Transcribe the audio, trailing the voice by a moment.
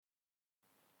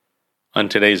On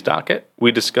today's docket,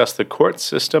 we discuss the court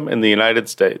system in the United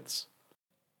States.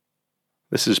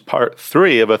 This is part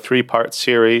 3 of a 3-part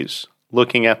series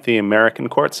looking at the American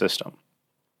court system.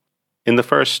 In the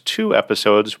first 2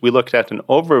 episodes, we looked at an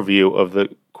overview of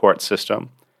the court system,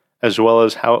 as well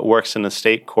as how it works in the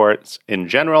state courts in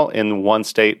general, in one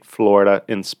state, Florida,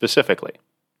 specifically.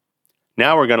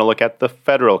 Now we're going to look at the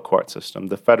federal court system,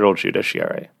 the federal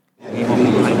judiciary.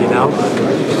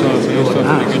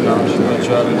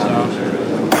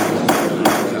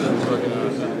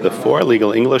 The For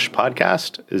Legal English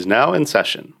podcast is now in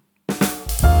session.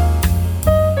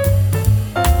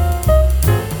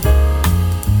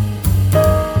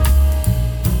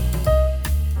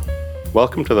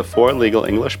 Welcome to the For Legal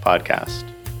English podcast.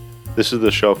 This is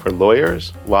the show for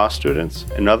lawyers, law students,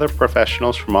 and other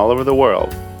professionals from all over the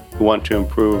world who want to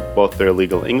improve both their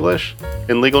legal English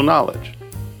and legal knowledge.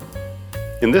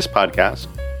 In this podcast,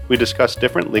 we discuss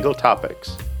different legal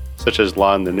topics, such as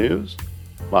law in the news,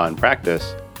 law in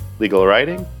practice, legal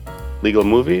writing, legal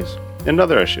movies, and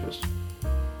other issues.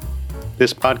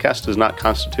 This podcast does not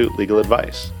constitute legal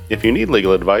advice. If you need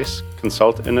legal advice,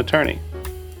 consult an attorney.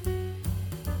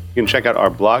 You can check out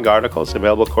our blog articles,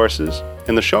 available courses,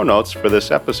 and the show notes for this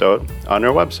episode on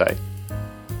our website.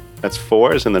 That's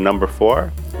 4 as in the number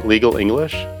 4, Legal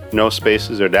English, no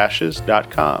spaces or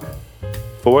dashes.com.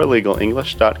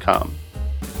 forlegalenglish.com.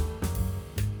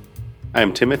 I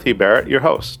am Timothy Barrett, your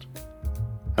host.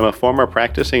 I'm a former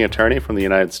practicing attorney from the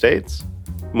United States,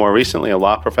 more recently a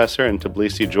law professor in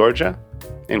Tbilisi, Georgia,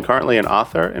 and currently an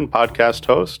author and podcast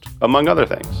host, among other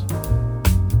things.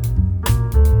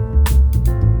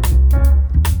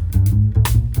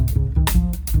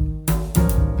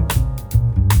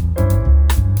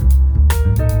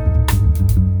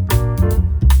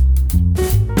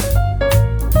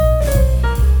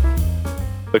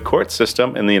 The court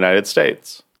system in the United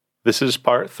States. This is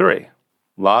part 3,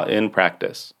 law in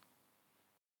practice.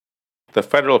 The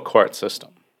federal court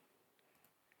system.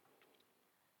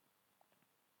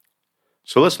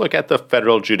 So let's look at the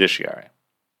federal judiciary.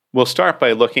 We'll start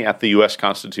by looking at the U.S.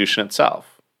 Constitution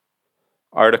itself.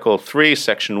 Article 3,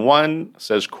 Section 1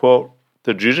 says, quote,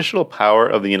 "The judicial power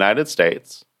of the United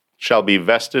States shall be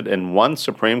vested in one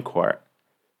Supreme Court,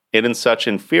 and in such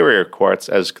inferior courts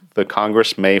as the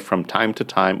Congress may from time to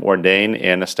time ordain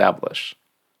and establish.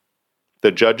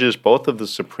 The judges both of the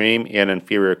Supreme and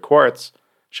inferior courts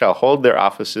shall hold their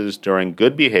offices during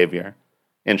good behavior,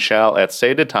 and shall at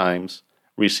stated times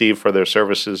receive for their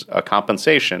services a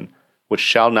compensation which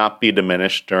shall not be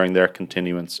diminished during their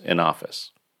continuance in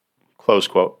office." Close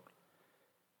quote.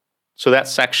 So that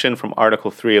section from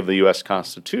Article 3 of the U.S.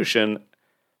 Constitution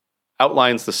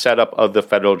outlines the setup of the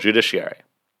federal judiciary,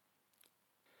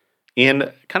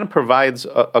 and kind of provides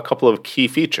a couple of key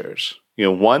features.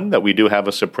 One, that we do have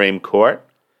a Supreme Court.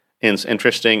 And it's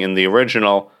interesting, in the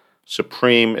original,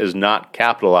 Supreme is not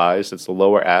capitalized, it's the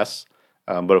lower S.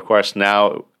 But of course,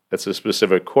 now it's a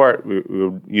specific court. We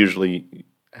would usually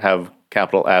have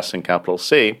capital S and capital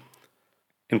C.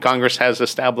 And Congress has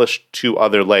established 2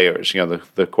 other layers,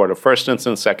 the court of first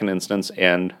instance, second instance,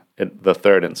 and the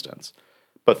third instance.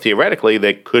 But theoretically,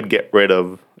 they could get rid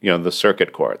of the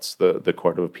circuit courts, the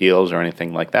Court of Appeals or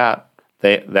anything like that.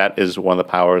 That is one of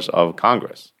the powers of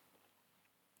Congress.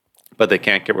 But they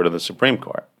can't get rid of the Supreme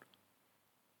Court.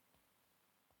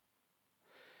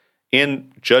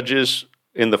 And judges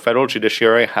in the federal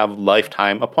judiciary have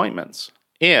lifetime appointments,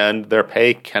 and their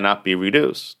pay cannot be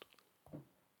reduced.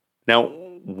 Now,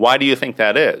 why do you think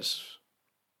that is?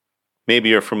 Maybe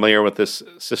you're familiar with this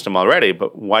system already,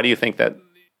 but why do you think that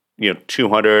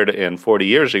 240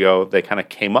 years ago, they kind of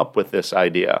came up with this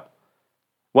idea?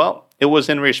 Well, it was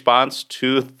in response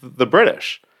to the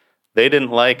British. They didn't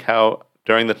like how,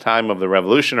 during the time of the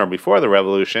Revolution or before the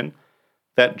Revolution,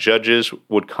 that judges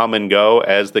would come and go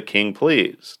as the king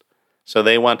pleased. So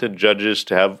they wanted judges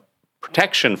to have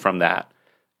protection from that,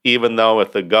 even though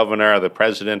if the governor or the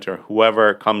president or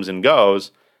whoever comes and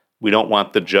goes, we don't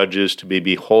want the judges to be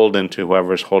beholden to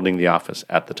whoever's holding the office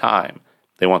at the time.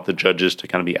 They want the judges to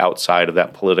kind of be outside of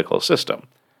that political system.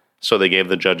 So they gave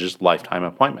the judges lifetime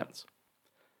appointments.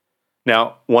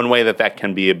 Now, one way that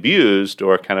can be abused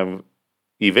or kind of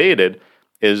evaded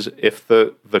is if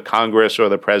the Congress or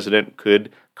the president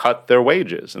could cut their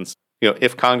wages. And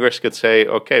if Congress could say,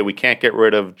 okay, we can't get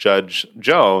rid of Judge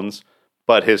Jones,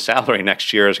 but his salary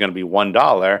next year is going to be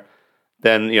 $1,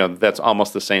 then that's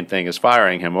almost the same thing as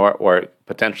firing him, or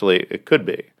potentially it could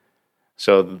be.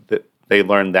 So they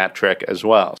learned that trick as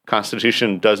well.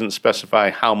 Constitution doesn't specify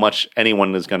how much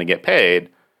anyone is going to get paid,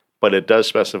 but it does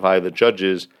specify the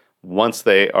judges, once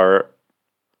they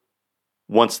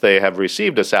have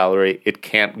received a salary, it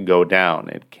can't go down.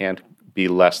 It can't be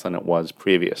less than it was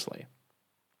previously.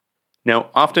 Now,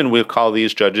 often we'll call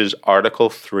these judges Article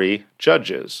 3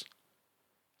 judges.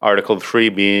 Article 3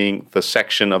 being the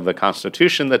section of the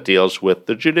Constitution that deals with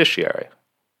the judiciary,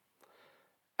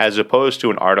 as opposed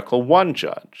to an Article 1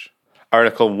 judge.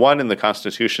 Article 1 in the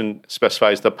Constitution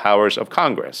specifies the powers of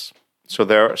Congress. So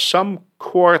there are some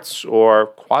courts or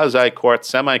quasi-courts,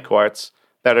 semi-courts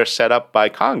that are set up by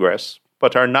Congress,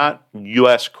 but are not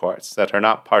U.S. courts, that are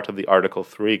not part of the Article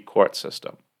 3 court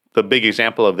system. The big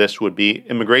example of this would be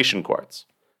immigration courts.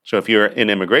 So if you're in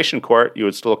immigration court, you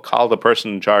would still call the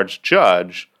person in charge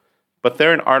judge, but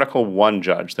they're an Article 1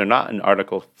 judge. They're not an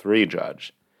Article 3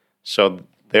 judge. So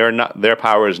their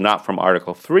power is not from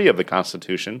Article 3 of the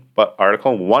Constitution, but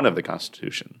Article 1 of the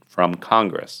Constitution, from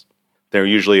Congress. They're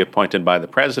usually appointed by the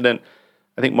president.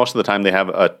 I think most of the time they have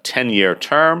a 10-year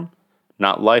term,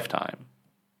 not lifetime.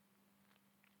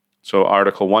 So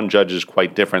Article 1 judge is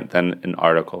quite different than an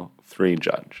Article 3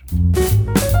 judge.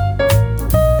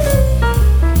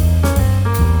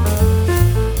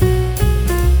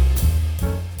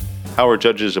 How are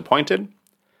judges appointed?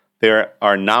 They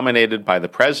are nominated by the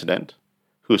president,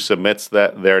 who submits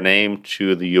their name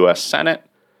to the U.S. Senate,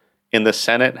 and the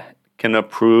Senate can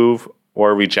approve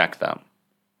or reject them.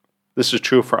 This is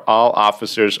true for all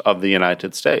officers of the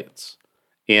United States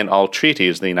and all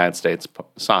treaties the United States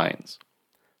signs.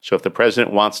 So if the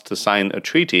president wants to sign a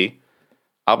treaty,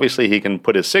 obviously he can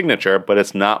put his signature, but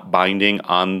it's not binding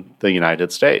on the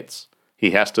United States.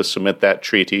 He has to submit that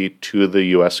treaty to the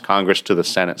U.S. Congress, to the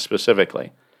Senate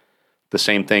specifically. The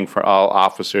same thing for all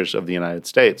officers of the United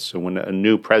States. So when a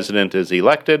new president is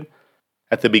elected,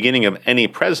 at the beginning of any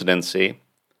presidency,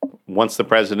 once the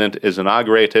president is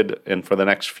inaugurated and for the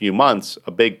next few months,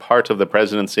 a big part of the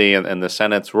presidency and the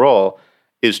Senate's role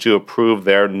is to approve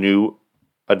their new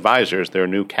advisors, their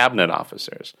new cabinet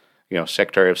officers.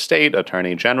 Secretary of State,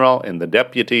 Attorney General, and the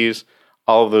deputies,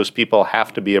 all of those people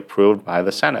have to be approved by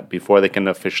the Senate before they can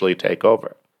officially take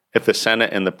over. If the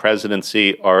Senate and the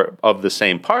presidency are of the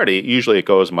same party, usually it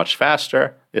goes much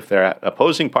faster. If they're at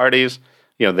opposing parties,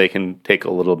 they can take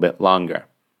a little bit longer.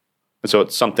 And so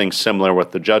it's something similar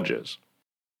with the judges.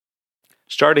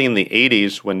 Starting in the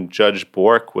 80s, when Judge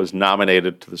Bork was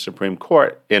nominated to the Supreme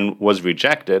Court and was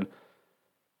rejected,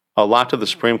 a lot of the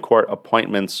Supreme Court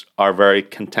appointments are very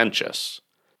contentious.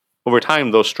 Over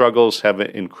time, those struggles have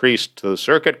increased to the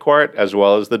circuit court as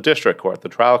well as the district court, the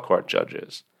trial court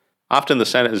judges. Often the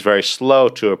Senate is very slow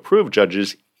to approve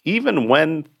judges, even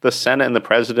when the Senate and the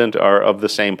president are of the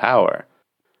same power.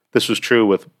 This was true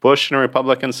with Bush in a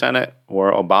Republican Senate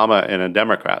or Obama in a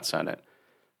Democrat Senate.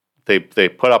 They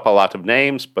put up a lot of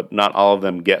names, but not all of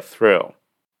them get through.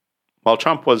 While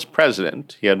Trump was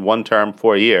president, he had one term,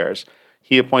 4 years,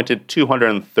 he appointed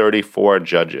 234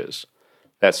 judges.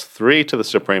 That's 3 to the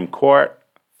Supreme Court,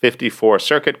 54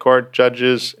 circuit court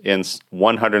judges, and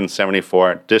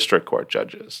 174 district court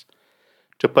judges.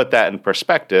 To put that in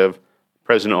perspective,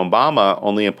 President Obama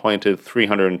only appointed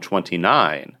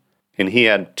 329, and he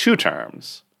had 2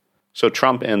 terms. So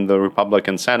Trump and the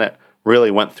Republican Senate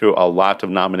really went through a lot of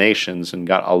nominations and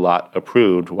got a lot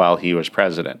approved while he was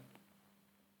president.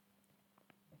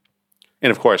 And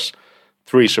of course,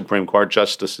 3 Supreme Court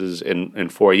justices in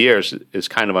 4 years is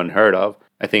kind of unheard of.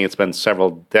 I think it's been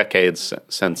several decades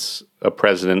since a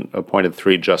president appointed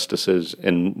 3 justices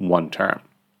in one term.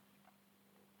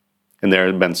 And there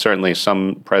have been certainly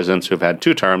some presidents who've had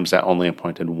 2 terms that only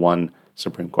appointed 1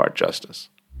 Supreme Court justice.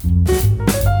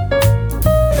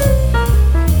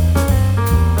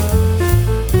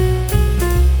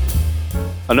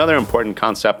 Another important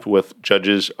concept with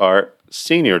judges are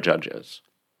senior judges.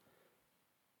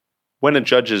 When a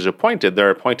judge is appointed, they're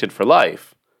appointed for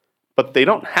life, but they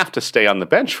don't have to stay on the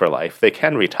bench for life. They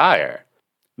can retire.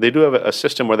 They do have a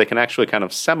system where they can actually kind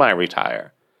of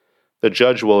semi-retire. The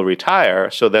judge will retire,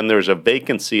 so then there's a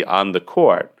vacancy on the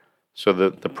court, so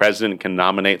that the president can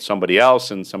nominate somebody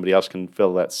else and somebody else can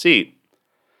fill that seat.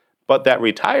 But that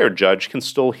retired judge can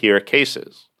still hear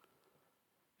cases.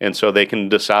 And so they can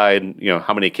decide,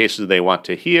 how many cases they want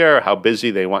to hear, how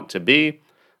busy they want to be,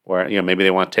 or maybe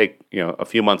they want to take a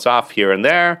few months off here and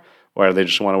there, or they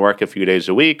just want to work a few days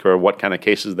a week, or what kind of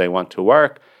cases they want to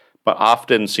work. But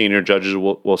often senior judges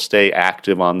will stay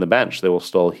active on the bench. They will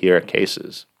still hear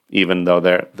cases, even though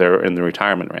they're in the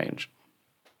retirement range.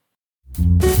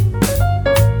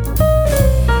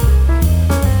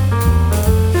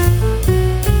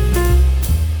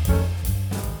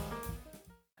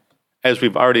 As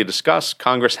we've already discussed,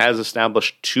 Congress has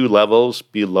established 2 levels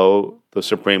below the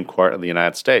Supreme Court of the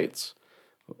United States.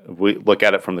 If we look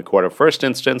at it from the court of first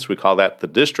instance, we call that the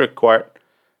district court.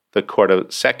 The court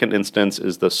of second instance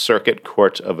is the Circuit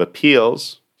Court of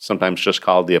Appeals. sometimes just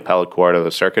called the appellate court or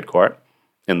the circuit court.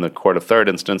 In the court of third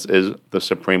instance is the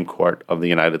Supreme Court of the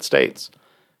United States.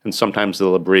 And sometimes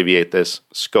they'll abbreviate this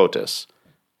SCOTUS,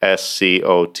 SCOTUS.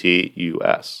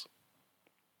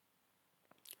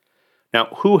 Now,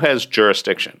 who has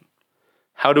jurisdiction?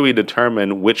 How do we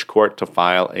determine which court to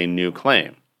file a new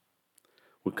claim?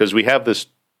 Because we have this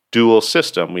dual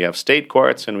system. We have state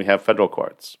courts and we have federal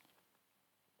courts.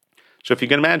 So if you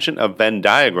can imagine a Venn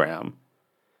diagram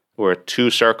where two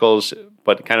circles,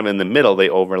 but kind of in the middle, they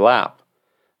overlap.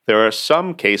 There are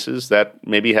some cases that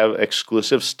maybe have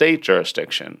exclusive state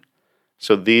jurisdiction.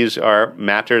 So these are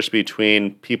matters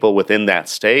between people within that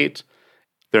state.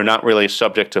 They're not really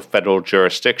subject to federal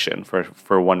jurisdiction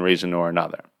for one reason or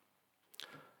another.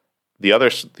 The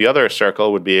other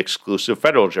circle would be exclusive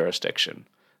federal jurisdiction.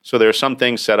 So there are some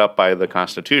things set up by the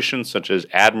Constitution, such as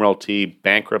admiralty,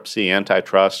 bankruptcy,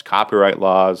 antitrust, copyright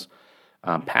laws,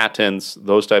 patents,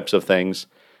 those types of things.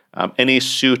 Any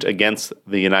suit against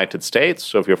the United States,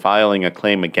 so if you're filing a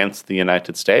claim against the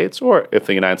United States, or if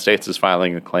the United States is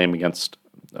filing a claim against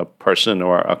a person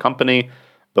or a company,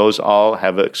 those all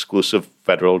have exclusive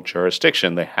federal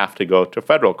jurisdiction. They have to go to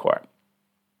federal court.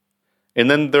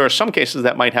 And then there are some cases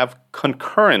that might have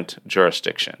concurrent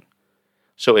jurisdiction.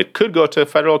 So it could go to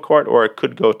federal court or it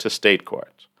could go to state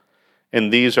court.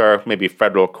 And these are maybe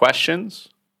federal questions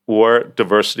or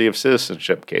diversity of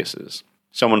citizenship cases.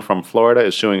 Someone from Florida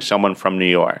is suing someone from New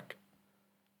York.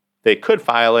 They could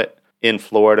file it in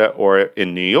Florida or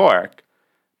in New York,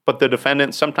 but the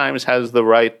defendant sometimes has the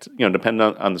right, depending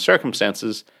on the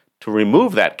circumstances, to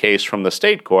remove that case from the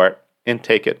state court and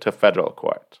take it to federal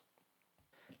court.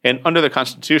 And under the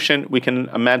Constitution, we can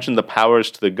imagine the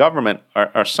powers to the government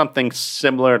are something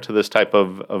similar to this type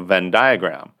of Venn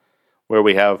diagram, where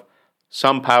we have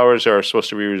some powers are supposed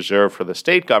to be reserved for the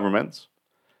state governments,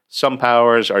 some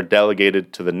powers are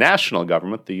delegated to the national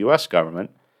government, the U.S.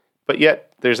 government, but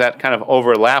yet there's that kind of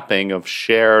overlapping of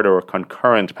shared or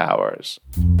concurrent powers.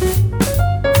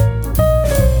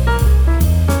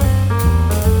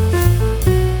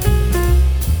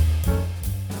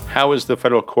 How is the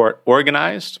federal court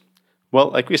organized? Well,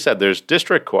 like we said, there's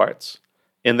district courts,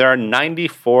 and there are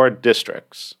 94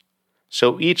 districts.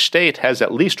 So each state has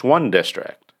at least one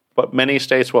district, but many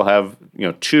states will have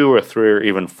 2 or 3 or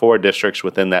even 4 districts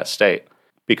within that state.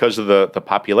 Because of the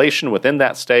population within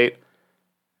that state,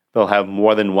 they'll have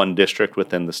more than one district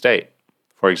within the state.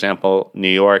 For example, New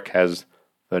York has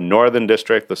the Northern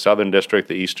District, the Southern District,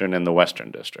 the Eastern, and the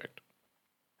Western District.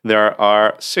 There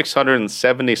are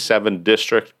 677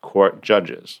 district court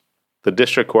judges. The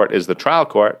district court is the trial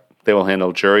court. They will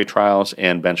handle jury trials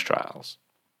and bench trials.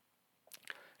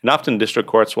 And often district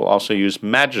courts will also use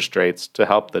magistrates to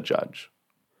help the judge.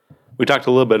 We talked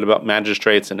a little bit about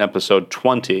magistrates in episode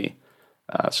 20.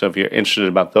 So if you're interested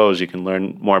about those, you can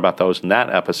learn more about those in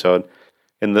that episode.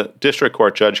 And the district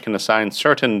court judge can assign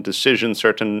certain decisions,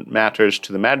 certain matters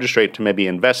to the magistrate to maybe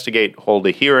investigate, hold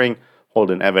a hearing,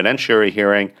 hold an evidentiary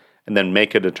hearing, and then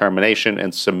make a determination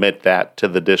and submit that to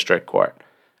the district court.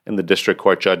 And the district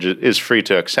court judge is free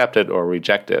to accept it or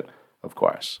reject it, of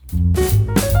course.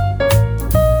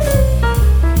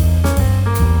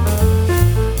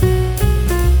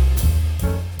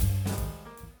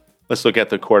 Let's look at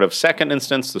the court of second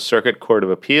instance, the Circuit Court of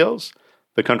Appeals.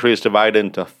 The country is divided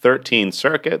into 13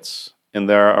 circuits, and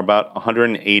there are about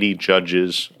 180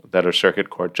 judges that are circuit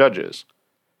court judges.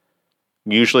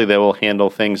 Usually they will handle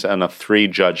things on a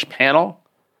 3-judge panel,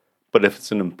 but if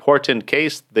it's an important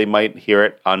case, they might hear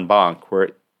it en banc, where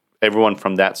everyone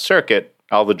from that circuit,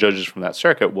 all the judges from that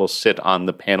circuit, will sit on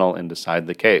the panel and decide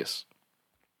the case.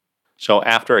 So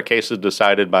after a case is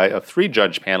decided by a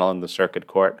 3-judge panel in the circuit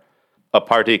court, a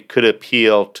party could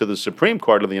appeal to the Supreme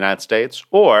Court of the United States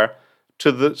or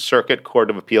to the Circuit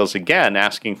Court of Appeals again,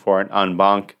 asking for an en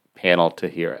banc panel to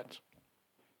hear it.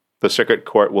 The circuit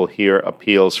court will hear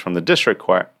appeals from the district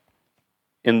court,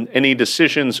 and any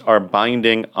decisions are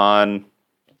binding on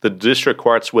the district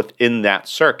courts within that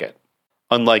circuit,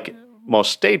 unlike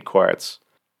most state courts,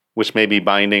 which may be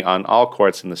binding on all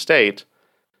courts in the state.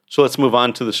 So let's move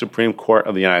on to the Supreme Court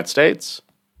of the United States.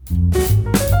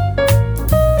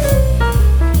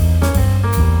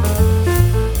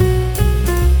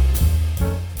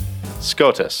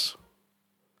 SCOTUS.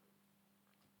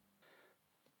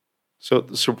 So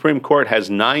the Supreme Court has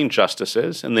 9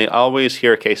 justices, and they always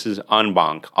hear cases en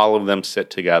banc. All of them sit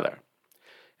together.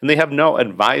 And they have no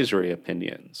advisory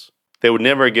opinions. They would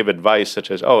never give advice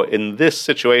such as, in this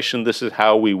situation, this is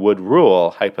how we would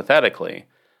rule, hypothetically.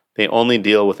 They only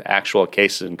deal with actual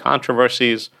cases and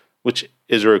controversies, which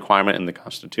is a requirement in the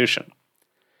Constitution.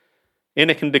 And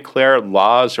it can declare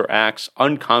laws or acts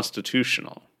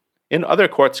unconstitutional. And other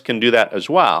courts can do that as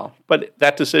well, but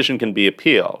that decision can be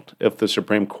appealed. If the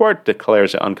Supreme Court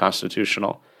declares it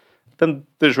unconstitutional, then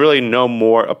there's really no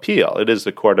more appeal. It is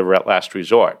the court of last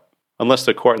resort. Unless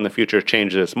the court in the future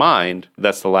changes its mind,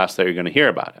 that's the last that you're going to hear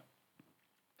about it.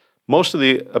 Most of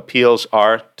the appeals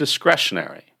are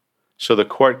discretionary, so the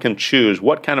court can choose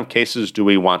what kind of cases do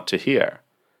we want to hear.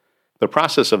 The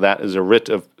process of that is a writ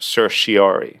of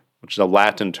certiorari, which is a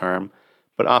Latin term,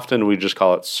 but often we just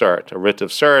call it cert, a writ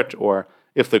of cert, or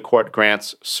if the court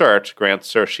grants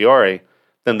certiorari,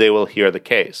 then they will hear the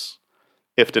case.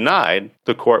 If denied,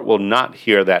 the court will not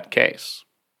hear that case.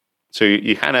 So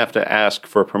you kind of have to ask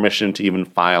for permission to even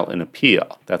file an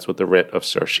appeal. That's what the writ of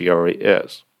certiorari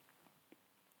is.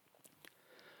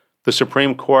 The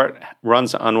Supreme Court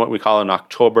runs on what we call an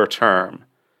October term.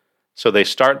 So they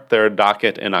start their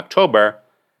docket in October,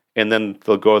 and then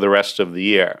they'll go the rest of the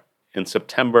year. In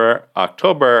September,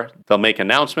 October, they'll make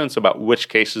announcements about which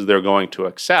cases they're going to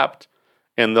accept,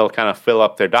 and they'll kind of fill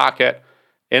up their docket.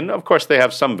 And of course, they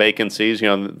have some vacancies.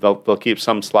 They'll keep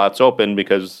some slots open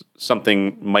because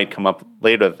something might come up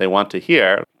later that they want to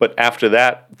hear. But after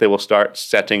that, they will start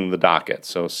setting the docket.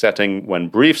 So setting when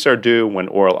briefs are due, when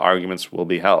oral arguments will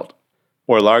be held.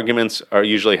 Oral arguments are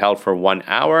usually held for 1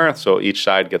 hour, so each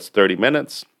side gets 30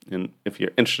 minutes. And if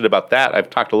you're interested about that, I've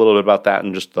talked a little bit about that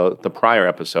in just the prior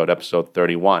episode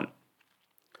 31.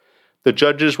 The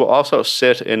judges will also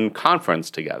sit in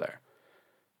conference together.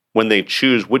 When they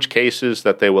choose which cases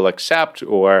that they will accept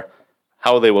or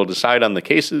how they will decide on the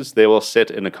cases, they will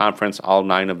sit in a conference, all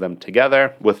 9 of them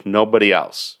together, with nobody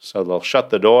else. So they'll shut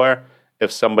the door. If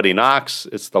somebody knocks,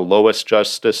 it's the lowest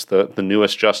justice, the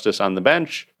newest justice on the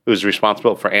bench, who's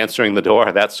responsible for answering the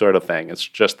door, that sort of thing. It's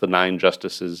just the 9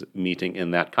 justices meeting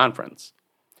in that conference.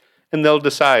 And they'll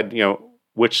decide,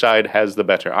 which side has the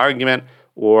better argument,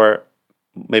 or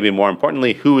maybe more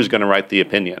importantly, who is going to write the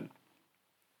opinion.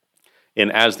 And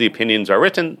as the opinions are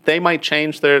written, they might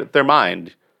change their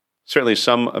mind. Certainly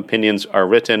some opinions are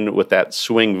written with that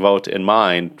swing vote in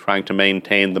mind, trying to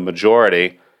maintain the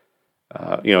majority,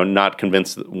 not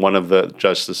convince one of the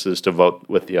justices to vote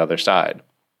with the other side.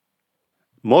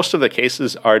 Most of the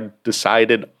cases are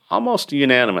decided almost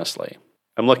unanimously.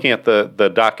 I'm looking at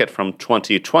the docket from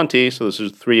 2020, so this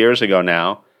is 3 years ago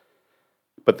now,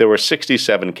 but there were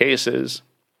 67 cases,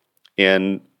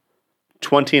 and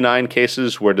 29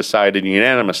 cases were decided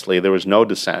unanimously. There was no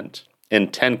dissent,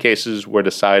 and 10 cases were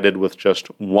decided with just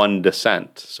 1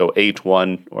 dissent, so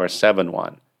 8-1 or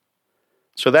 7-1.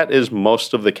 So that is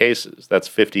most of the cases. That's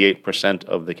 58%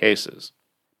 of the cases.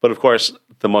 But of course,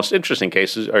 the most interesting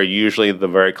cases are usually the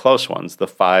very close ones, the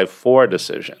 5-4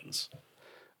 decisions,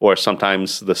 or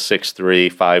sometimes the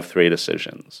 6-3, 5-3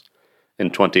 decisions. In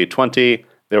 2020,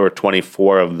 there were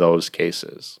 24 of those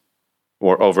cases,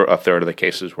 or over a third of the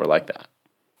cases were like that.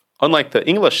 Unlike the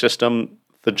English system,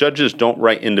 the judges don't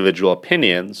write individual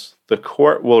opinions. The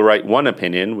court will write one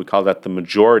opinion. We call that the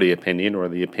majority opinion, or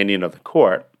the opinion of the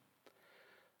court.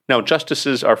 Now,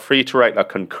 justices are free to write a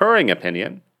concurring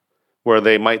opinion, where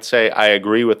they might say, I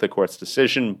agree with the court's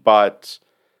decision, but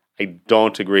I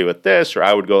don't agree with this, or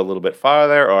I would go a little bit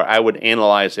farther, or I would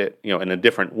analyze it, in a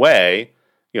different way,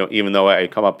 even though I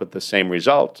come up with the same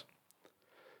result.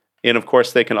 And of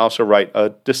course, they can also write a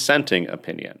dissenting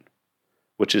opinion,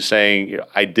 which is saying,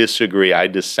 I disagree, I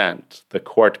dissent. The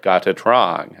court got it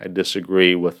wrong. I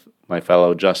disagree with my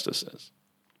fellow justices.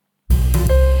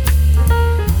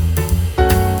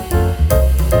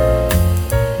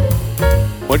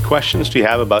 What questions do you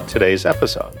have about today's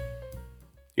episode?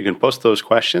 You can post those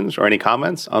questions or any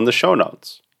comments on the show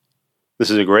notes.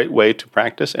 This is a great way to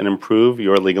practice and improve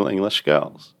your legal English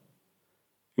skills.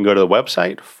 You can go to the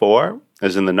website 4,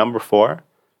 as in the number 4,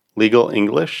 Legal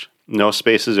English, no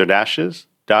spaces or dashes,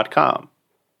 .com.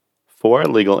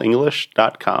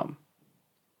 4legalenglish.com.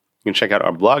 You can check out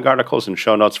our blog articles and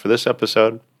show notes for this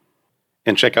episode,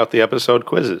 and check out the episode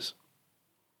quizzes.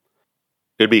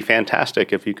 It would be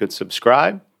fantastic if you could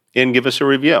subscribe and give us a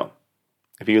review.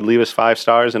 If you could leave us 5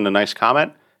 stars and a nice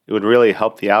comment, it would really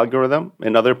help the algorithm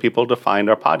and other people to find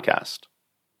our podcast.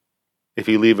 If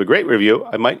you leave a great review,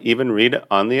 I might even read it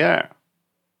on the air.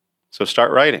 So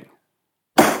start writing.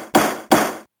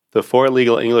 The 4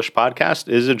 Legal English podcast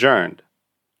is adjourned.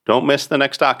 Don't miss the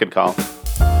next docket call.